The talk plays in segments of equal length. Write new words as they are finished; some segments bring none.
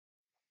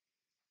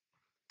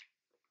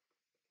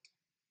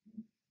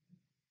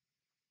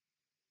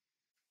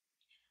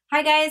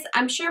Hi guys,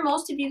 I'm sure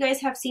most of you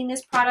guys have seen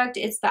this product.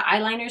 It's the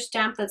eyeliner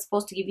stamp that's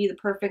supposed to give you the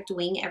perfect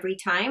wing every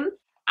time.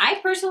 I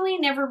personally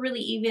never really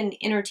even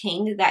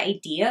entertained the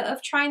idea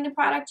of trying the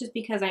product just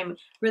because I'm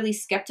really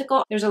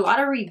skeptical. There's a lot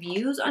of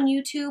reviews on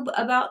YouTube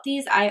about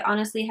these. I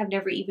honestly have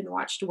never even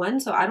watched one,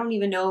 so I don't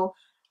even know.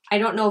 I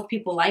don't know if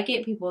people like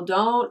it, people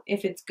don't,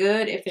 if it's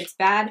good, if it's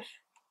bad.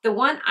 The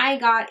one I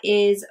got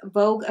is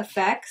Vogue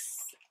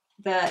Effects,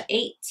 the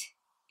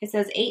it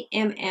says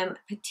 8mm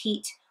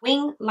Petite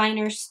Wing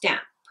Liner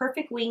Stamp.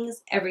 Perfect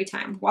wings every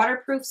time.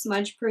 Waterproof,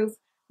 smudge proof,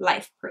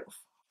 life proof.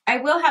 I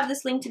will have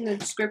this linked in the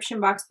description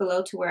box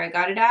below to where I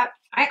got it at.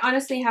 I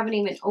honestly haven't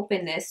even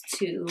opened this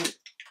to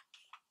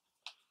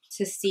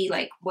see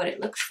like what it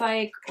looks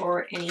like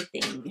or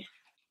anything.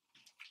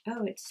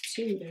 Oh, it's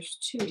two. There's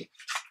two.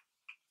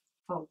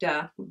 Oh,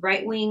 duh.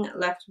 Right wing,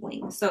 left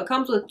wing. So it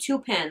comes with two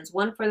pens,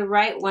 one for the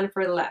right, one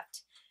for the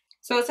left.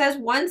 So it says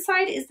one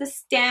side is the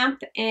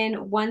stamp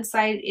and one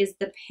side is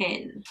the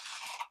pen.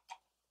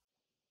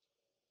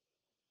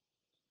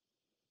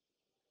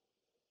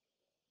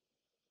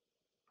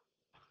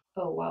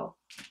 Oh, wow.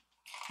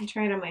 I'll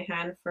try it on my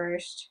hand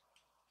first.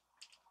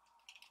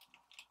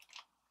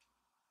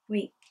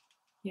 Wait.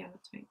 Yeah,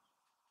 that's fine.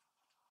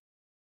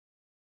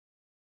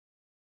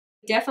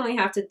 Definitely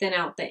have to thin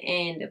out the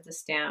end of the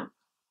stamp,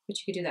 but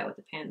you could do that with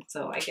a pen.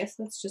 So I guess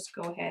let's just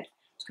go ahead.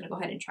 I'm just gonna go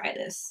ahead and try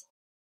this.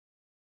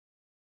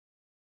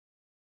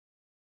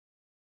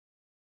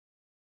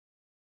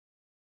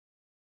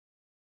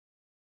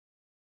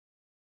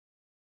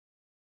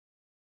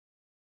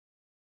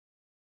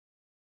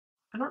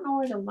 I don't know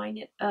where to line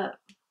it up.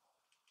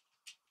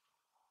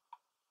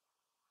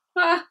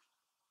 Ah!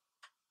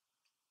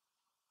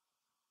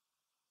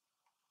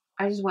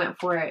 I just went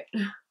for it.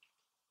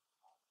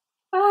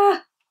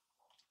 Ah!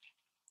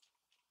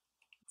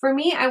 For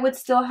me, I would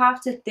still have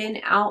to thin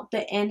out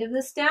the end of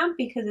the stamp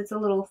because it's a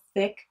little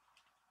thick.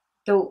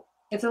 Though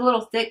it's a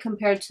little thick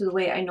compared to the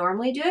way I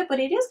normally do it,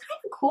 but it is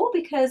kind of cool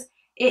because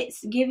it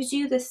gives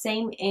you the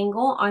same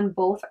angle on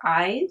both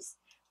eyes.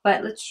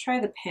 But let's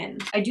try the pen.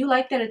 I do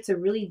like that it's a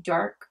really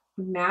dark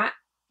matte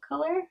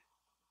color.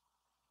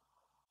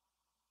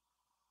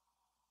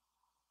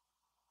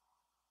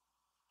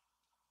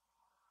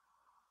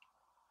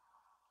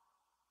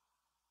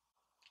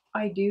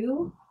 I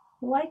do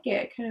like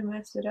it. I kind of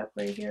messed it up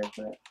right here,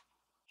 but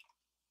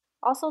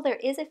Also, there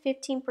is a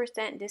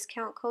 15%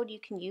 discount code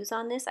you can use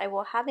on this. I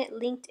will have it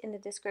linked in the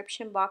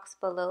description box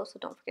below, so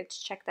don't forget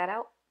to check that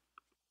out.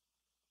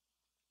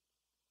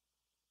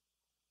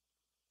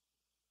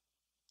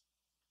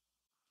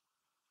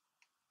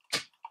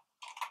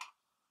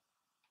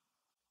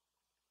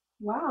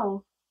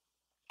 wow.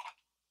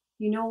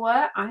 You know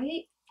what?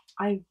 I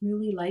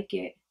really like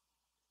it.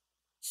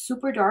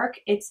 Super dark.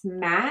 It's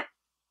matte.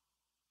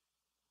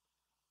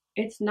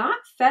 It's not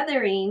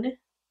feathering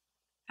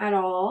at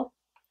all.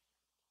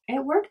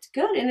 It worked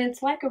good, and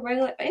it's like a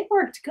regular. It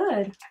worked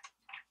good.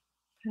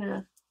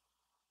 Kinda.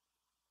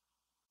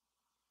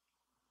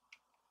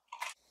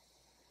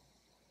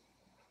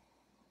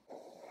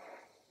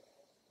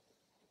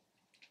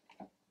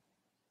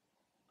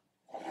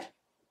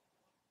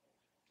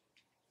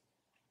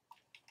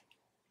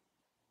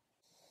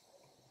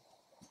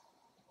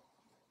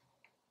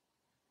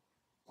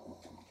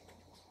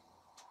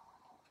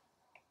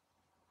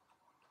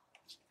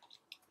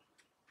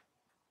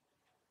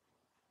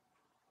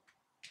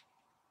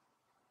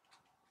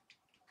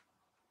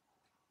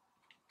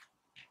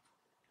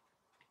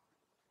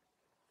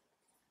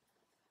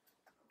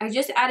 I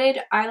just added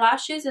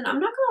eyelashes, and I'm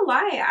not gonna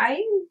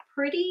lie,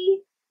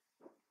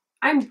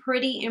 I'm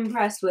pretty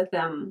impressed with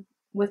them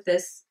with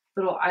this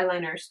little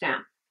eyeliner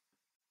stamp.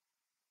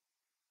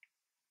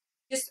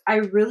 Just I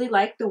really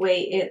like the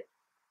way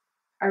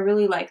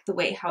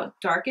how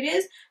dark it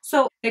is.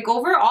 So like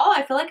overall,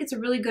 I feel like it's a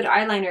really good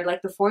eyeliner.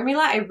 Like the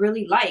formula, I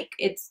really like.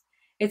 It's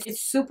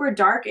super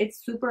dark.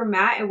 It's super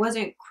matte. It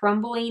wasn't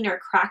crumbling or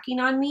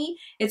cracking on me.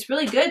 It's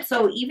really good.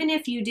 So even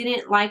if you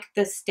didn't like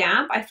the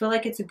stamp, I feel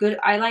like it's a good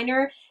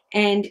eyeliner,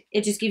 and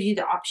it just gives you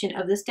the option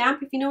of the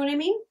stamp, if you know what I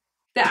mean.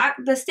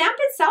 The stamp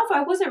itself,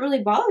 I wasn't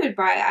really bothered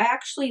by. I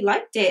actually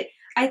liked it.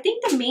 I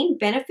think the main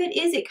benefit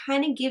is it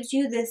kind of gives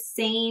you the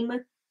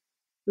same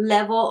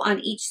level on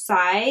each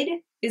side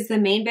is the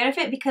main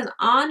benefit, because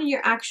on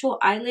your actual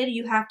eyelid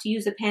you have to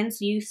use a pen,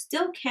 so you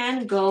still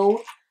can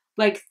go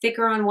like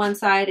thicker on one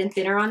side and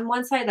thinner on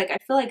one side. Like I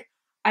feel like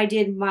I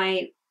did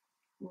my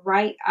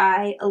right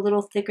eye a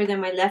little thicker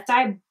than my left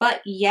eye,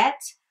 but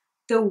yet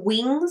the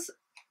wings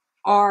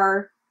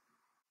are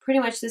pretty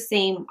much the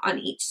same on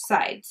each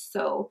side.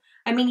 So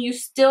I mean, you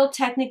still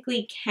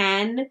technically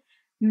can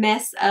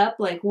mess up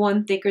like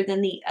one thicker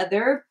than the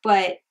other,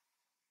 but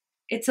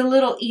it's a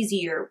little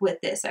easier with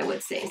this, I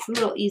would say. It's a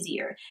little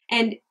easier.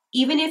 And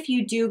even if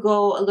you do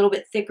go a little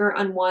bit thicker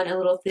on one, a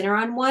little thinner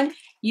on one,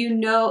 you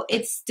know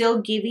it's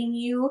still giving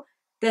you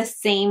the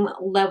same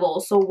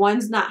level. So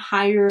one's not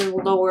higher,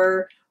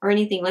 lower, or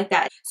anything like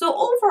that. So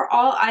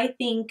overall, I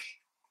think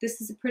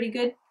this is a pretty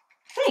good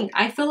thing.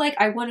 I feel like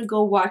I want to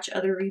go watch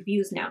other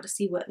reviews now to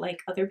see what like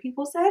other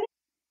people said.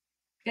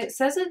 It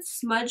says it's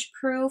smudge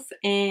proof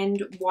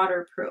and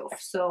waterproof.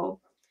 So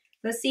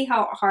let's see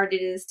how hard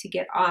it is to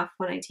get off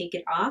when I take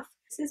it off.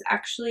 This is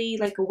actually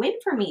like a win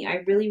for me.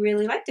 I really,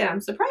 really liked it.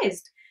 I'm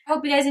surprised. I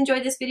hope you guys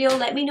enjoyed this video.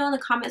 Let me know in the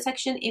comment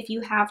section if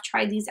you have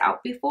tried these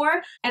out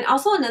before. And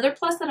also another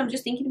plus that I'm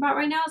just thinking about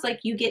right now is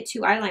like you get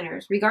 2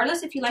 eyeliners.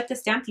 Regardless if you like the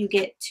stamp, you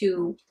get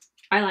 2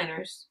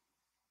 eyeliners.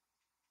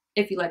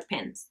 If you like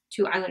pens,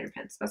 2 eyeliner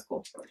pens. That's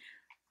cool.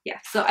 Yeah,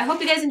 so I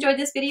hope you guys enjoyed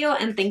this video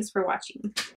and thanks for watching.